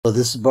So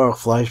this is Baruch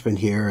Fleischman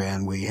here,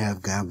 and we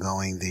have now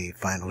going the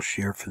final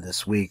shir for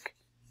this week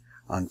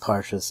on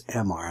Parshas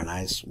Emor, and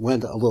I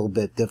went a little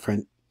bit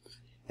different,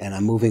 and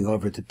I'm moving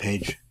over to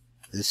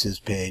this is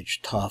page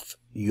Taf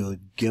Yud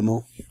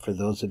Gimel, for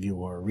those of you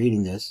who are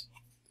reading this,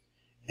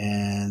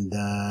 and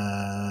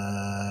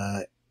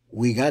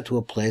we got to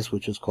a place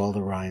which is called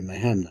the Rayah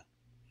Mehemnah.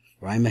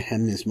 Rayah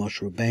Mehemnah is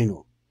Moshe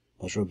Rabbeinu.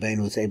 Moshe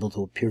Rabbeinu is able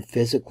to appear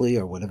physically,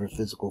 or whatever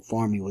physical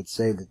form you would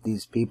say that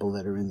these people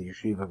that are in the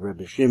yeshiva of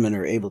Rebbe Shimon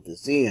are able to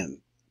see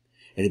him,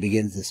 and he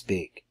begins to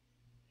speak.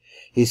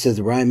 He says,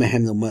 Rayah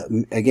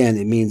Mehemnah, again,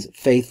 it means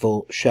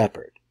faithful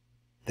shepherd.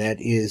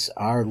 That is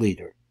our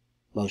leader,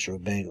 Moshe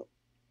Rabbeinu.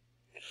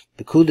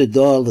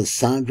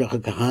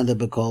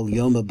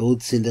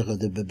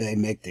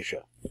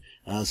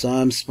 So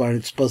I'm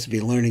supposed to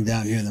be learning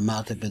down here in the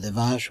Malta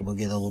B'Devash. We'll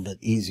get a little bit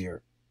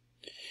easier.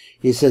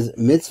 He says,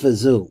 Mitzvah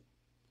zu.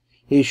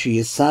 The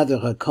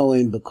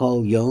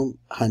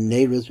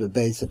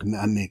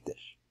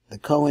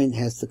Kohen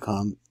has to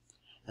come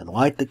and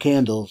light the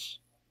candles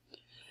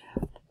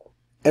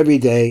every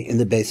day in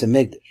the Beis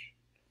HaMikdash.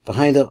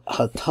 Behind the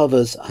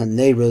hatavas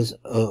haneras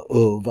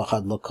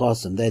v'chad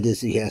lakosim, that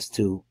is, he has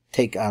to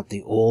take out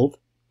the old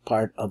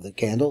part of the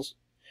candles,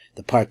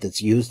 the part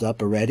that's used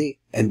up already,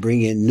 and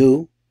bring in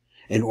new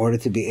in order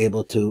to be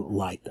able to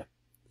light them.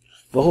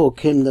 So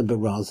that's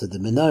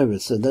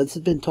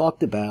been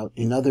talked about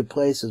in other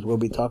places where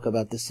we talk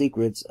about the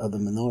secrets of the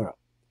menorah.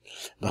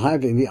 Now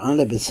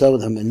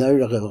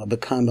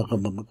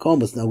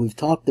we've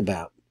talked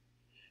about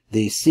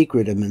the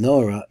secret of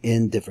menorah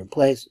in different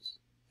places.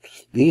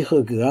 And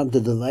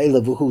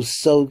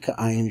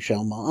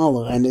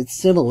it's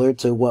similar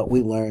to what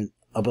we learned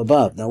up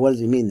above. Now what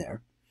does he mean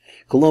there?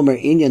 So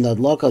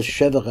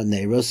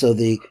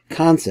the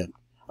concept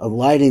of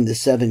lighting the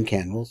 7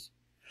 candles,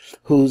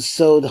 whose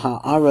sod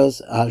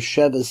ha'aras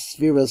ha'sheva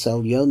spheros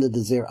al-yona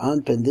dezer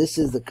anpen. This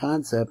is the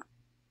concept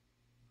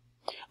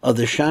of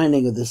the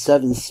shining of the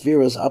 7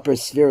 spheros, upper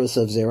spheros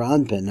of Zer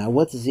Anpen. Now,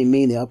 what does he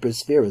mean, the upper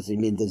spheros?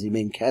 Does he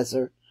mean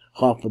Keser,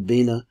 Chochmah,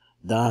 Bina,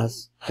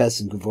 Das,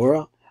 Chesed,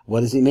 Gevurah?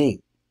 What does he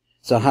mean?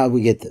 So how do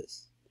we get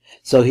this?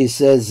 So he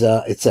says,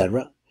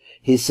 etc.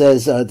 He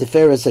says,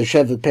 Teferes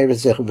ha'shevet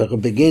peres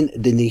begin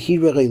the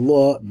nihirei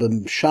law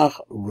b'mshach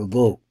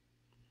revo.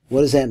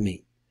 What does that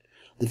mean?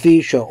 The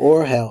fi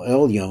sha'or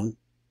ha'elyon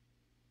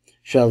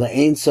shall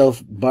ein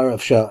sof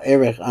baraf shall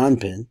erech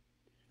anpin.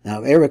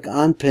 Now, erech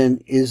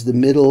anpin is the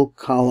middle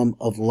column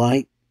of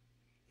light.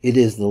 It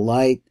is the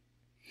light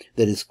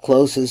that is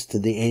closest to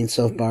the Ein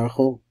Sof Baruch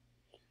Hu,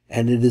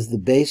 and it is the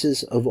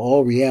basis of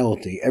all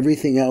reality.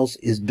 Everything else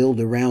is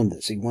built around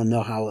this. You want to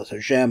know how it's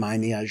Hashem,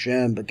 Aini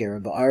Hashem,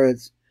 B'Kerav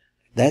Ba'aretz.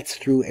 That's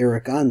through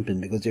erech anpin,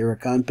 because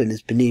erech anpin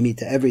is panimi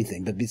to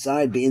everything. But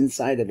beside the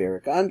inside of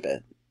erech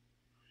anpin,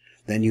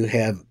 then you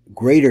have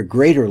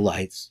greater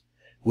lights,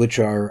 which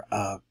are,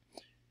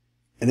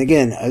 and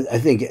again, I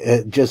think,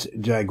 just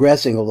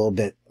digressing a little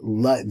bit,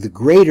 the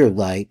greater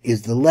light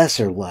is the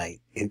lesser light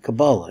in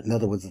Kabbalah. In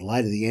other words, the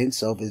light of the Ein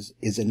Sof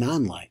is a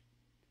non-light.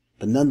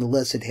 But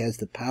nonetheless, it has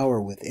the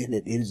power within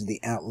it. It is the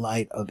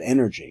outlight of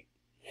energy.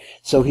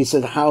 So he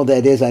said, how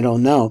that is, I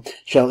don't know.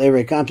 Shall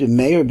Erech Anpin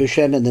Meir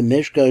B'Shem and the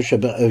Mishka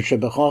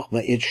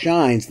Shebechochma. It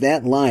shines,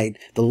 that light,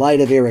 the light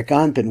of Erech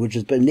Anpin, which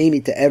is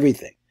Benimi to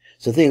everything.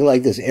 So think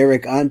like this,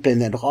 Erech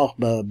Anpin and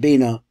Chochmah,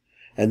 Bina,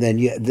 and then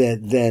Zer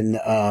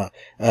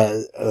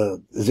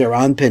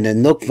Anpin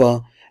and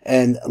Nukva,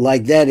 and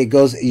like that it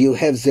goes, you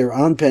have Zer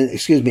Anpin,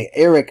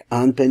 Erech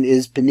Anpin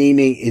is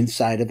Panimi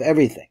inside of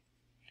everything.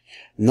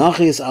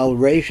 Nachis al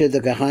Reisha de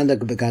Kahana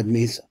Begad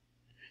Misa.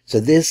 So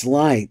this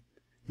light,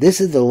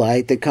 this is the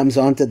light that comes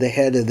onto the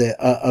head of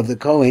the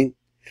Kohen.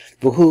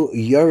 V'hu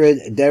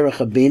Yored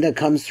Derech Bina,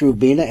 comes through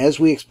Bina, as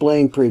we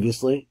explained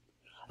previously.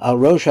 Al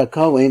Rosh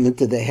HaKohen,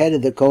 into the head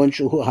of the Kohen,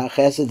 Shuhu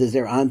HaChesed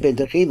Zer Anpin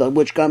Techila,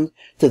 which comes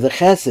to the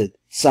Chesed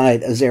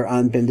side of Zer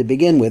Anpin to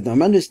begin with. Now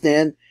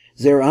understand,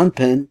 Zer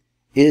Anpin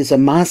is a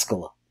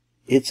maskala.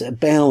 It's a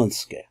balance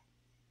scale.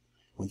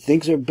 When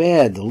things are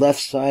bad, the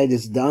left side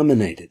is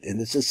dominated, and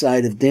it's the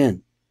side of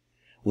din.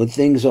 When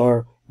things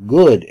are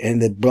good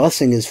and the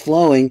blessing is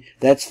flowing,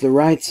 that's the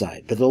right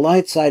side. But the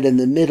light side and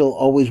the middle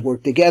always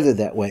work together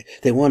that way.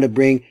 They want to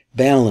bring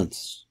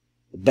balance,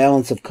 the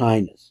balance of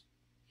kindness.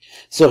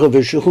 So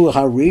this is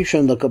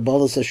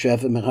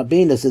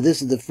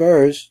the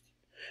first,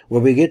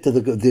 where we get to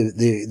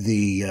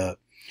the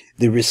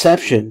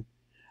reception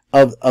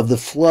of the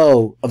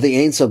flow of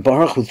the Ein Sof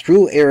Baruch Hu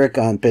through Erech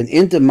Anpin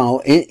into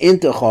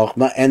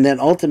Chochmah, and then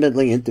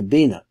ultimately into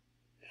Bina.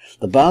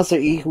 The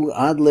Basar Ihu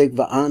Adlik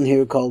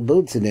Va'anhir called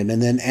Butzinim,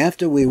 and then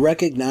after we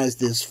recognize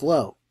this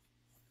flow,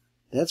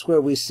 that's where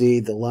we see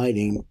the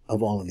lighting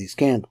of all of these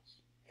candles.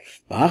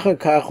 So he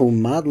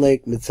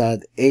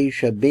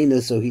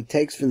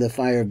takes from the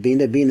fire of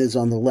Bina. Bina is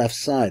on the left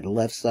side. The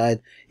left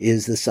side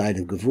is the side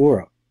of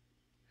Gevurah.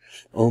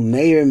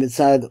 Meir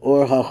mitzad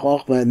or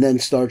ha-chochma, and then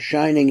starts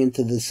shining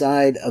into the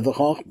side of the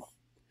chochma.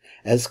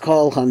 As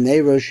kol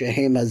ha-neiro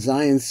shehem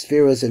ha-zayin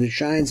spheros, and it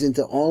shines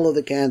into all of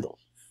the candles.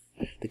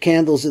 The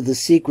candles are the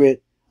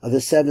secret of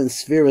the seven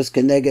spheros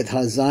Keneged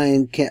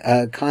Hazayin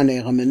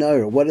Kaneh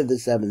HaMenorah. What are the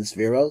seven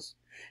spheros?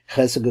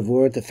 Chesed,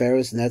 Gevurah,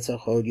 Tiferes, Netzach,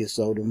 Hod,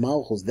 Yesod, and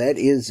Malchus. That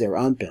is Zer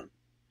Anpin.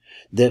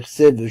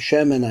 Dechsiv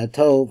Shemen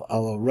Atov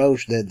al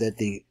Rosh, that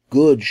the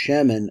good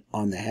Shemen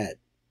on the head.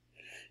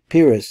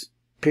 Pirush.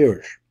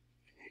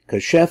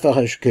 Kashefa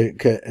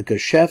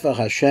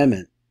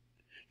Hashemen,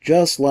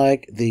 just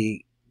like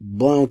the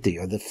bounty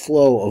or the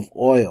flow of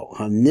oil,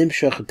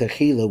 Hanimshach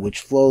Techila, which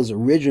flows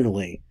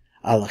originally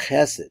al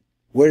Chesed.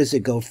 Where does it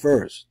go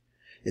first?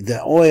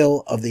 The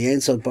oil of the Ein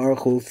Sof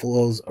Baruch Hu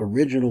flows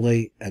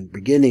originally and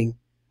beginning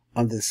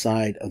on the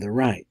side of the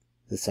right,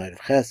 the side of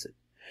Chesed.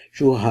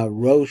 Shu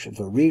HaRosh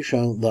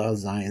V'Rishon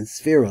LaZayin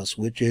Spheros,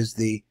 which is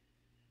the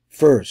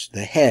first,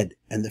 the head,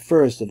 and the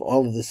first of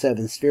all of the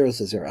seven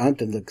spheros, as are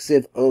Antim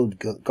L'Ksiv Od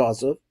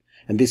Kosov,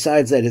 and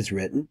besides that it's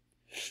written,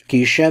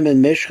 Ki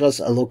Shemen Mishchas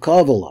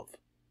Alokavolov.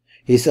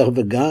 He said,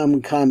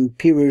 V'gam Kam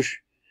Pirush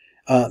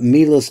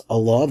Milas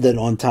Alav, that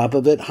on top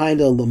of it,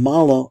 Haida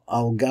Lamala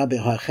Al Gabi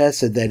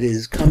HaChesed, that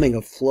is coming,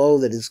 a flow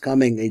that is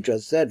coming, he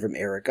just said, from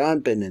Erik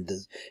Anpin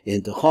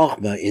into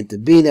Chochmah, into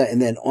Bina,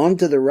 and then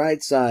onto the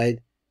right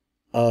side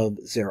of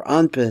Zer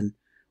Anpin,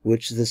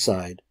 which is the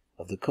side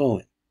of the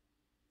Kohen.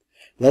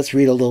 Let's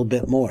read a little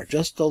bit more,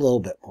 just a little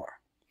bit more.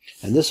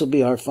 And this will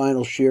be our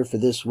final shir for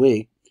this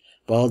week.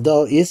 So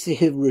therefore,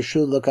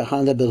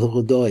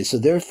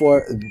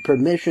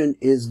 permission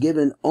is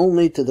given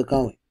only to the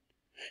Kohen.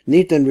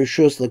 Nitan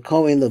Rishus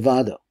LeKohen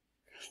Levado.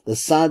 The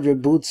Sadra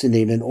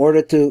Butzinim, in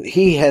order to,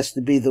 he has to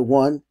be the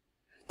one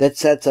that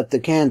sets up the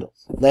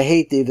candles.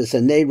 Lehetiv is a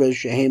Neira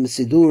Shehem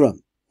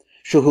Siduram.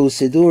 Shuhu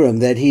Siduram,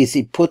 that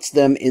he puts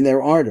them in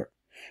their order,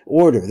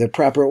 the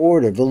proper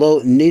order.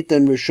 Velo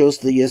Nitan Rishus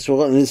the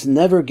Yisrael, and is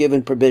never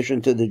given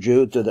permission to the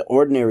Jew, to the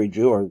ordinary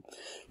Jew, or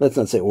let's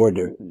not say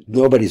ordinary,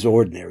 nobody's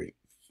ordinary.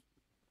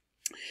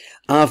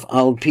 Af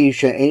al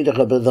pisha ain't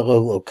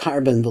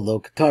carbon below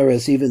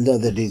kataras, even though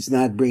that he's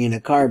not bringing a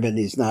carbon,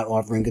 he's not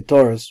offering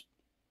kataras.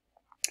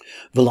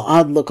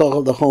 V'la'ad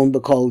l'kochel d'chon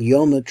b'kol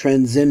yoma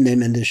tren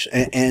zimnim,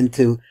 and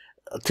to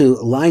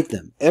light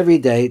them every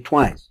day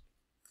twice.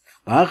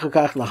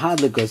 V'achakach l'had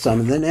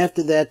l'kosam, and then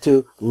after that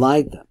to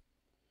light them.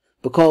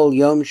 B'kol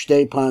yom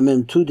shtei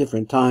pamim, 2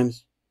 different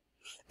times.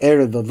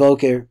 Erev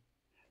v'voker,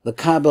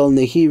 l'kabel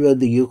nehira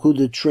the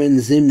yehuda tren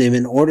zimnim,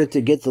 in order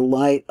to get the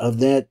light of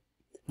that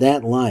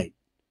light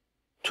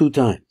 2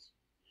 times.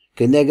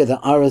 Kenega the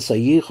aras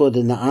hayichud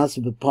and the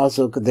asib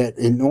pasuk, that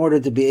in order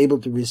to be able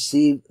to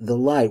receive the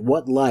light,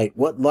 what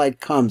light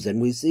comes,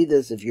 and we see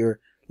this if you're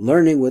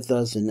learning with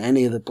us in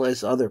any of the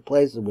other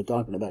places. We're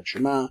talking about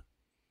Shema.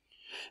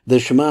 The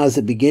Shema is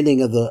the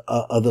beginning of the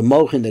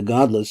Mochin, the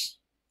godless.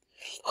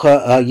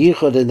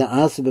 Hayichud and the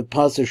asib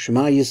pasuk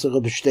Shema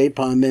Yisrael b'shtei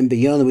pamim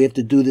b'yonah. We have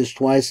to do this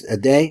twice a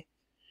day,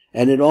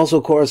 and it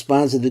also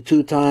corresponds to the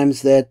 2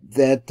 times that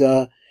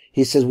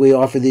he says we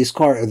offer these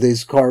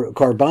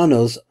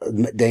karbanos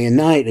day and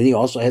night, and he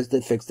also has to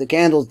fix the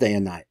candles day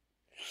and night.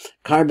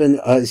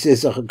 It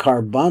says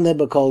karbana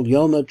b'kol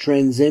yoma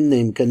tren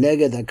zimnim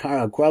keneged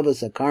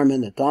akravas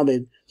akarmen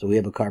atomid. So we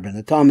have a carbon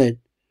atomid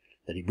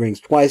that he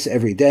brings twice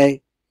every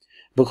day.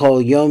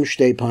 B'kol yom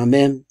shtei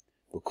pamim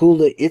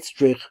b'kula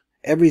itztrich.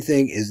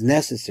 Everything is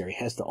necessary.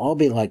 Has to all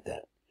be like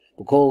that.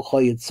 B'kol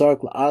choyitzark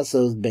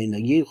la'asos bein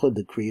hayichud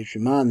the kriya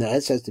shema. And that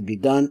has to be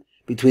done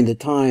between the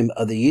time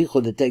of the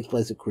yichud that takes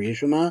place at Kriya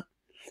Shema,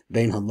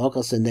 bein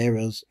halakas and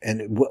neros,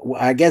 and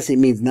I guess he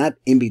means not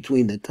in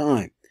between the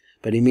time,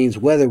 but he means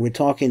whether we're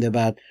talking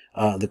about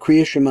the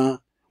Kriya Shema,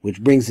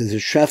 which brings us a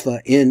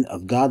shefa in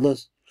of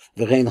godless,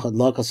 v'chein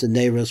halakas and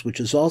neros, which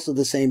is also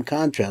the same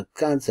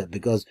concept,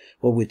 because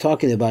what we're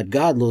talking about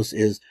godless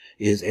is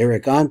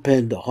Erik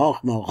Anpin, the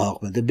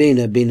Chochmah, the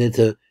Bina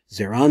to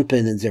Zer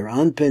Anpin, and Zer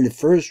Anpin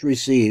first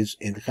receives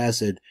in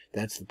Chesed,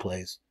 that's the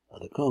place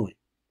of the Kohen.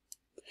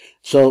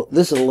 So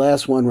this is the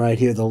last one right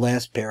here, the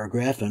last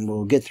paragraph, and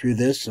we'll get through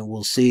this and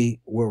we'll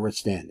see where we're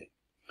standing.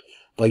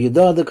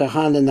 V'yada the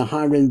kahana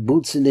naharin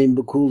butzinim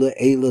b'kula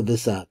eila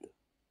v'sat.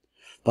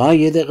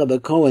 V'yadech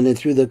b'kohen, and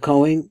through the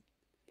Kohen,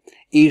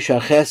 ish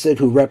ha'chesed,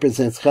 who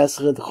represents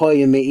chesed,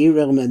 choya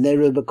me'irech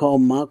me'nereh b'kol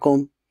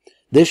makom.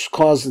 This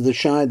causes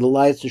the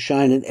lights to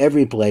shine in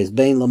every place,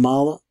 bein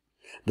lamala,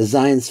 the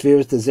Zion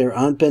spheres to Zer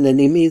Anpin, and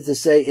he means to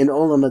say in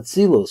Olam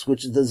Atzilus,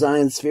 which is the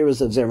Zion spheres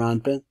of Zer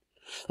Anpin.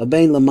 Or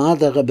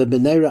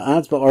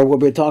what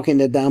we're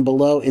talking about down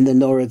below in the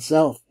Nor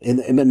itself, in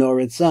the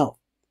menorah itself.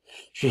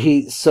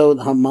 She sod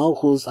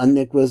hamalchus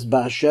anikras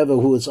ba'sheva,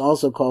 who is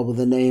also called with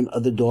the name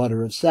of the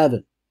daughter of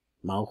 7.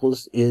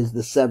 Malchus is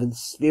the 7th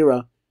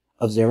sphera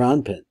of Zer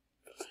Anpin.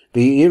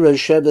 V'yira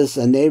shevas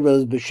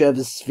aneros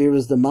b'shevas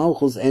spheres the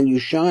malchus, and you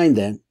shine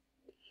then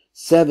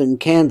 7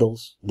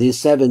 candles, these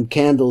 7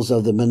 candles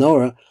of the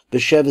menorah,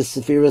 b'shevas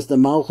spheres the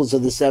malchus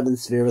of the 7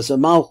 spheres of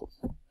malchus.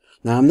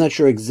 Now, I'm not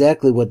sure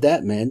exactly what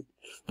that meant.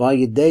 By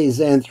your days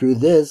and through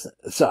this,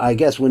 so I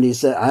guess when he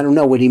said, I don't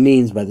know what he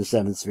means by the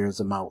 7 spheres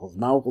of Malchus.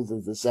 Malchus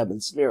is the 7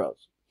 spheros,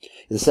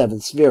 the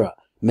 7th sphera.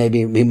 Maybe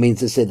he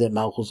means to say that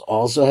Malchus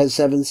also has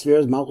 7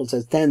 spheres. Malchus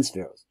has 10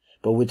 spheres.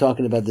 But we're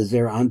talking about the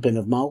Zer Anpin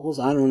of Malchus?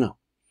 I don't know.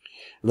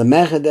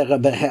 L'sameach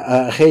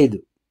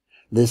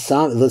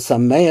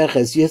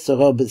es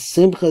Yisro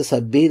b'simchas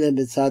habina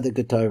b'tzad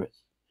ha'ketoros.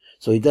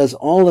 So he does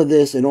all of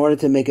this in order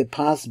to make it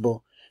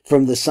possible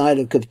from the side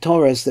of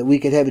Ketoros that we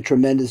could have a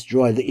tremendous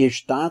joy. The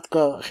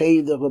ishtatka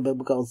chayidach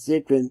b'kal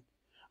sitrin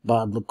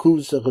ba'ad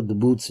l'kusach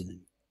d'butzinin.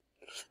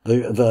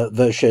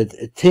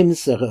 V'shet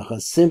timsach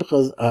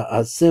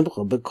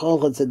ha'simcha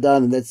b'kol ha'tzadan,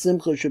 and that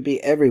simcha should be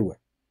everywhere.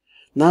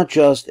 Not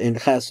just in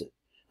Chesed,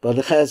 but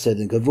in Chesed,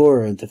 and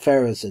Gevurah, and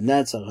Tiferes, and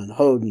Netzach, and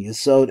Hod, and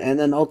Yesod, and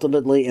then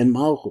ultimately in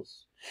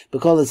Malchus.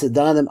 Because it's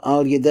Adanim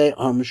al Yedei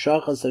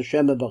Hamshachas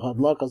Hashem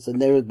b'chadlakas, and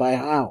there is by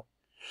how?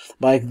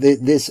 By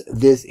this,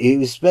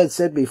 he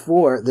said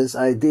before, this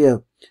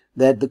idea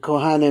that the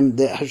Kohanim,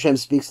 that Hashem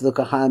speaks to the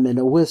Kohanim in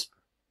a whisper.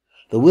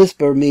 The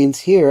whisper means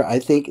here, I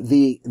think,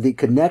 the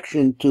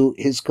connection to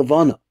his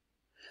kavanah.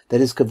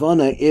 That his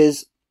kavanah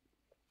is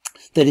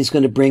that he's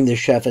going to bring the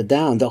shefa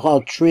down. The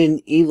whole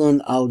trin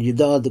ilun al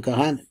yudah the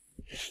kahanim.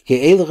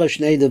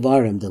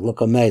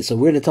 So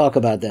we're going to talk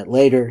about that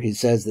later. He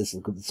says this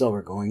is so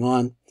we're going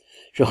on.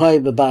 This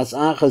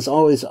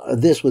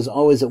was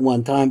always at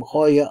one time.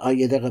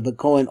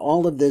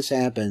 All of this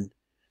happened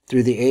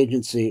through the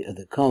agency of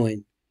the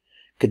Kohen.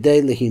 And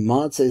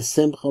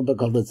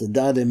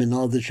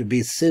all this should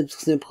be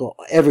simcha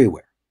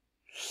everywhere.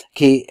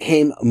 Because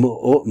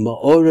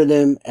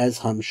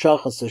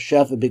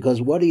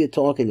what are you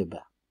talking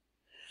about?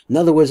 In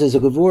other words, there's a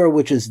gevurah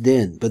which is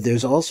din, but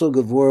there's also a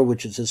gevurah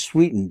which is a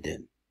sweetened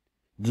din.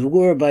 The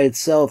gevurah by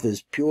itself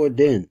is pure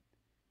din.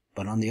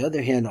 But on the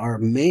other hand, our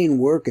main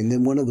work, and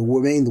then one of the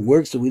main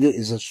works that we do,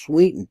 is to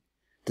sweeten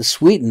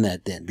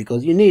that din,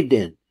 because you need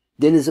din.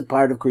 Din is a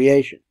part of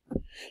creation.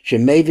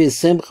 Shemevi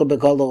simcha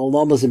b'kol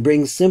ha'olamas, and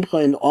brings simcha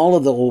in all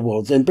of the whole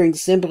worlds, and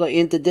brings simcha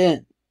into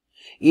din.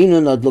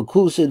 Inun ad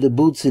l'kusa the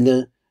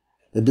butzina,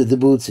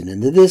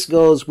 and this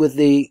goes with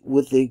the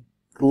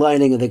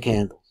lighting of the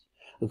candles.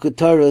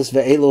 Ketoros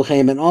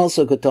ve'elohim, and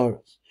also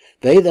ketoros.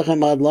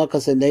 Ve'edachem ad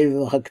lakas and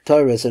nevi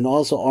ha'ketoros, and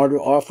also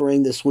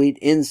offering the sweet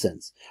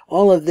incense.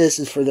 All of this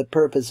is for the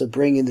purpose of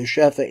bringing the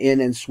shefa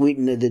in and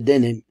sweetening the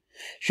dinim.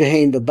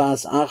 Shehein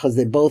b'bas achas,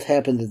 they both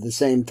happened at the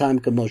same time.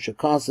 Moshe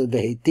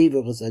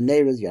ve'hetivos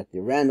aneros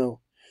yaktirano.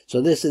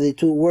 So this are the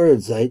two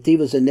words, the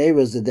hetivos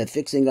aneros, that they're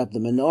fixing up the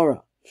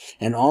menorah,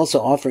 and also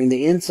offering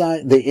the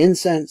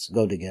incense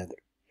go together.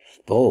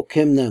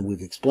 Kimna,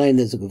 we've explained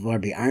this. We've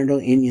already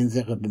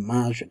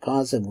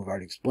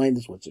explained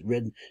this. What's it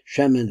written?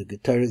 Shemen the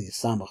Ketoros,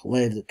 Yisamach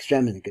Lev, the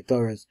Shemen the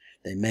Ketoros,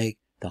 they make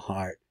the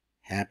heart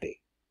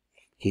happy.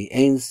 He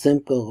ain't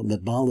simple shenehem.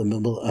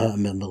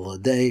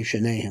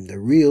 The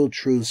real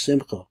true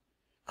simcha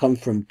comes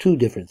from two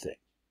different things.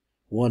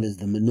 One is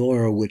the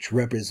menorah, which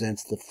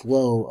represents the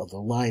flow of the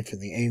life in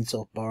the Ein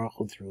Sof Baruch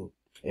Hu through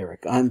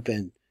Eric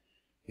Anpin,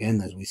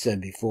 and as we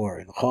said before,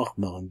 in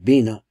Chochmah and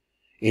Bina,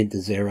 into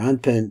Zer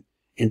Anpin,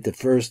 into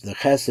first the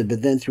Chesed,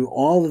 but then through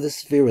all of the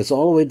spheres,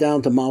 all the way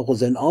down to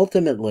Malchus, and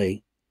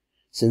ultimately,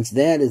 since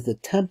that is the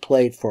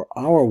template for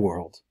our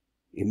world,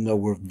 even though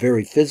we're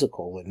very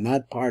physical and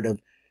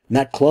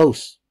not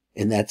close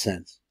in that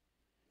sense,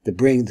 to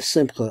bring the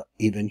Simcha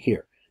even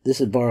here.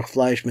 This is Baruch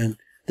Fleischman.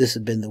 This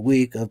has been the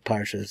week of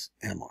Parshas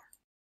Emor.